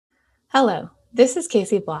Hello, this is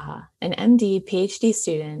Casey Blaha, an MD PhD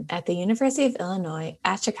student at the University of Illinois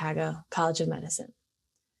at Chicago College of Medicine.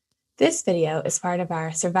 This video is part of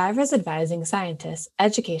our Survivors Advising Scientists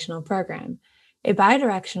educational program, a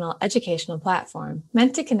bidirectional educational platform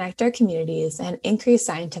meant to connect our communities and increase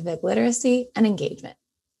scientific literacy and engagement.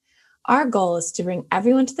 Our goal is to bring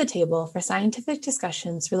everyone to the table for scientific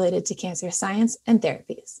discussions related to cancer science and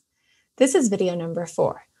therapies. This is video number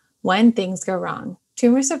 4, When Things Go Wrong,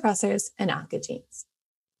 Tumor Suppressors and Oncogenes.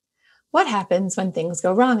 What happens when things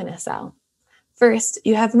go wrong in a cell? First,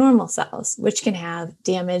 you have normal cells, which can have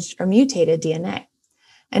damaged or mutated DNA,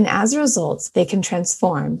 and as a result, they can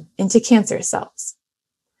transform into cancer cells.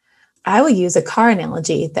 I will use a car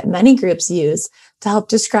analogy that many groups use to help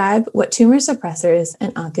describe what tumor suppressors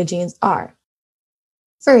and oncogenes are.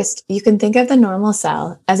 First, you can think of the normal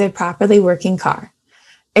cell as a properly working car.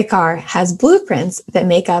 A car has blueprints that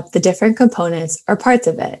make up the different components or parts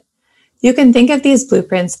of it. You can think of these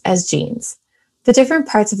blueprints as genes. The different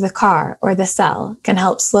parts of the car or the cell can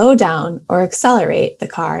help slow down or accelerate the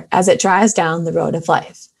car as it drives down the road of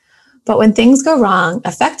life. But when things go wrong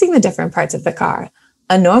affecting the different parts of the car,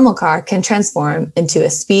 a normal car can transform into a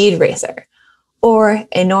speed racer, or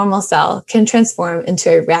a normal cell can transform into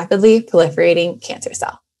a rapidly proliferating cancer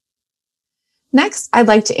cell. Next, I'd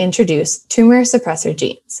like to introduce tumor suppressor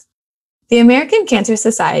genes. The American Cancer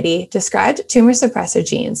Society described tumor suppressor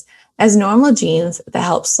genes as normal genes that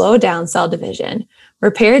help slow down cell division,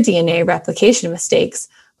 repair DNA replication mistakes,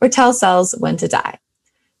 or tell cells when to die.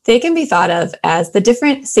 They can be thought of as the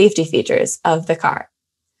different safety features of the car.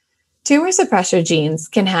 Tumor suppressor genes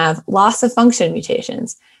can have loss of function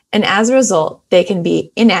mutations, and as a result, they can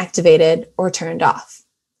be inactivated or turned off.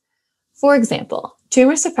 For example,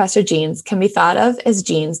 tumor suppressor genes can be thought of as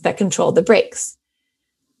genes that control the brakes.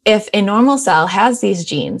 If a normal cell has these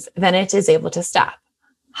genes, then it is able to stop.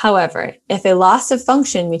 However, if a loss of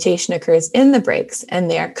function mutation occurs in the brakes and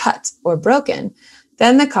they are cut or broken,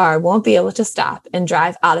 then the car won't be able to stop and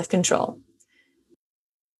drive out of control.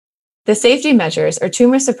 The safety measures or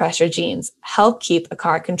tumor suppressor genes help keep a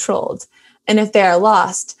car controlled, and if they are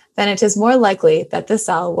lost, then it is more likely that the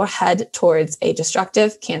cell will head towards a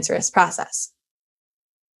destructive cancerous process.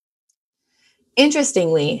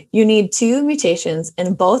 Interestingly, you need 2 mutations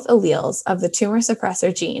in both alleles of the tumor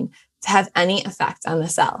suppressor gene to have any effect on the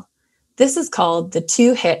cell. This is called the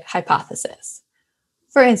 2-hit hypothesis.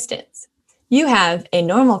 For instance, you have a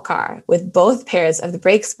normal car with both pairs of the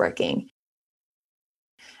brakes working,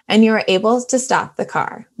 and you are able to stop the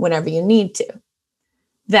car whenever you need to.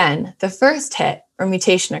 Then the first hit or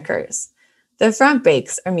mutation occurs. The front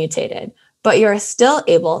brakes are mutated, but you are still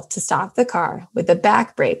able to stop the car with the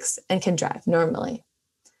back brakes and can drive normally.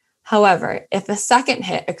 However, if a second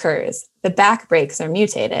hit occurs, the back brakes are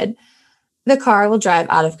mutated, the car will drive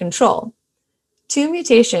out of control. 2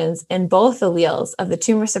 mutations in both alleles of the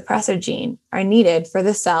tumor suppressor gene are needed for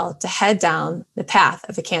the cell to head down the path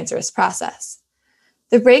of a cancerous process.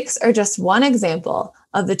 The brakes are just one example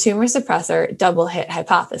of the tumor suppressor double hit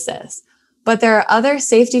hypothesis, but there are other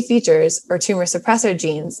safety features or tumor suppressor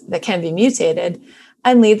genes that can be mutated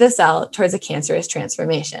and lead the cell towards a cancerous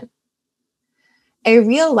transformation. A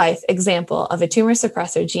real-life example of a tumor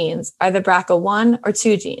suppressor genes are the BRCA1 or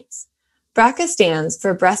 2 genes. BRCA stands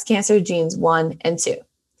for breast cancer genes 1 and 2.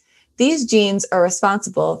 These genes are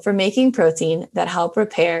responsible for making protein that help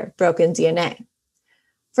repair broken DNA.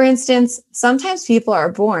 For instance, sometimes people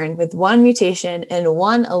are born with one mutation in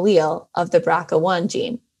one allele of the BRCA1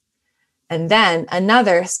 gene, and then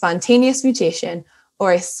another spontaneous mutation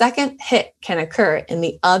or a second hit can occur in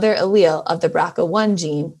the other allele of the BRCA1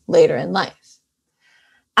 gene later in life.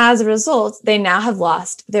 As a result, they now have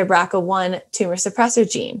lost their BRCA1 tumor suppressor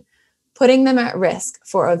gene, putting them at risk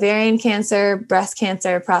for ovarian cancer, breast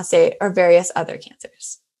cancer, prostate, or various other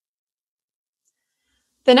cancers.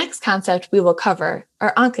 The next concept we will cover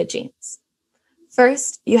are oncogenes.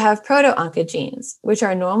 First, you have proto-oncogenes, which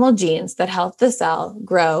are normal genes that help the cell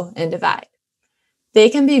grow and divide. They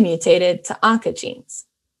can be mutated to oncogenes.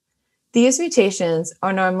 These mutations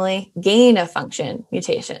are normally gain-of-function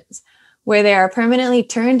mutations, where they are permanently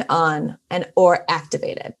turned on or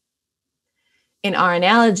activated. In our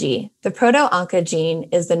analogy, the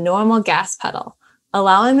proto-oncogene is the normal gas pedal,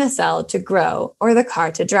 allowing the cell to grow or the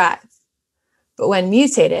car to drive. But when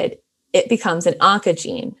mutated, it becomes an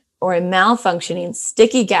oncogene, or a malfunctioning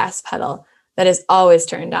sticky gas pedal that is always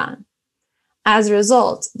turned on. As a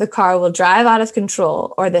result, the car will drive out of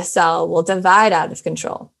control or the cell will divide out of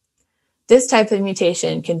control. This type of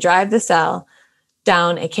mutation can drive the cell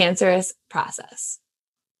down a cancerous process.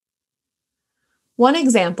 One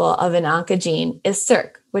example of an oncogene is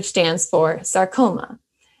SRC, which stands for sarcoma,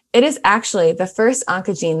 It is actually the first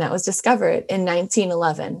oncogene that was discovered in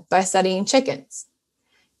 1911 by studying chickens.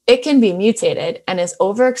 It can be mutated and is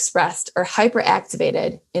overexpressed or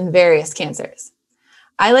hyperactivated in various cancers.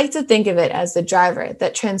 I like to think of it as the driver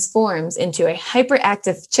that transforms into a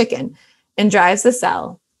hyperactive chicken and drives the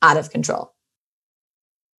cell out of control.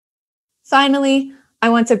 Finally, I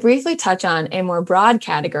want to briefly touch on a more broad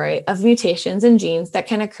category of mutations in genes that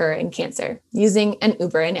can occur in cancer, using an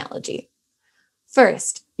Uber analogy.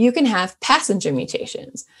 First, you can have passenger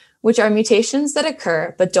mutations, which are mutations that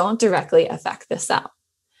occur but don't directly affect the cell.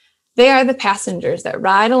 They are the passengers that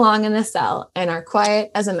ride along in the cell and are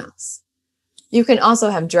quiet as a mouse. You can also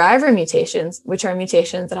have driver mutations, which are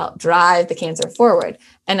mutations that help drive the cancer forward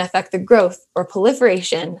and affect the growth or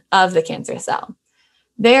proliferation of the cancer cell.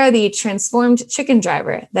 They are the transformed chicken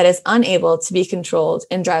driver that is unable to be controlled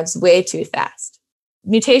and drives way too fast.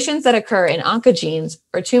 Mutations that occur in oncogenes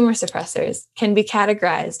or tumor suppressors can be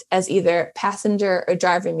categorized as either passenger or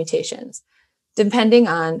driver mutations, depending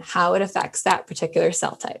on how it affects that particular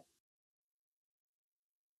cell type.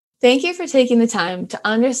 Thank you for taking the time to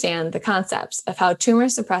understand the concepts of how tumor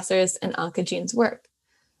suppressors and oncogenes work.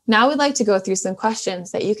 Now we'd like to go through some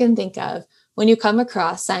questions that you can think of when you come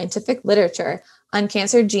across scientific literature on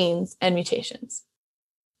cancer genes and mutations.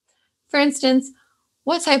 For instance,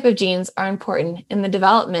 what type of genes are important in the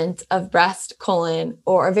development of breast, colon,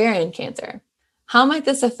 or ovarian cancer? How might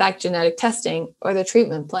this affect genetic testing or the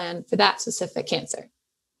treatment plan for that specific cancer?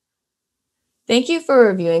 Thank you for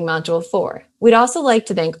reviewing Module 4. We'd also like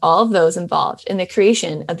to thank all of those involved in the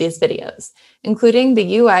creation of these videos, including the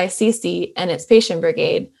UICC and its patient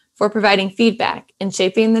brigade, for providing feedback and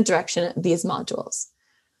shaping the direction of these modules.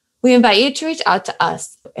 We invite you to reach out to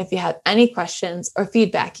us if you have any questions or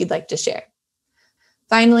feedback you'd like to share.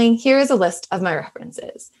 Finally, here is a list of my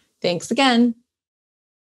references. Thanks again.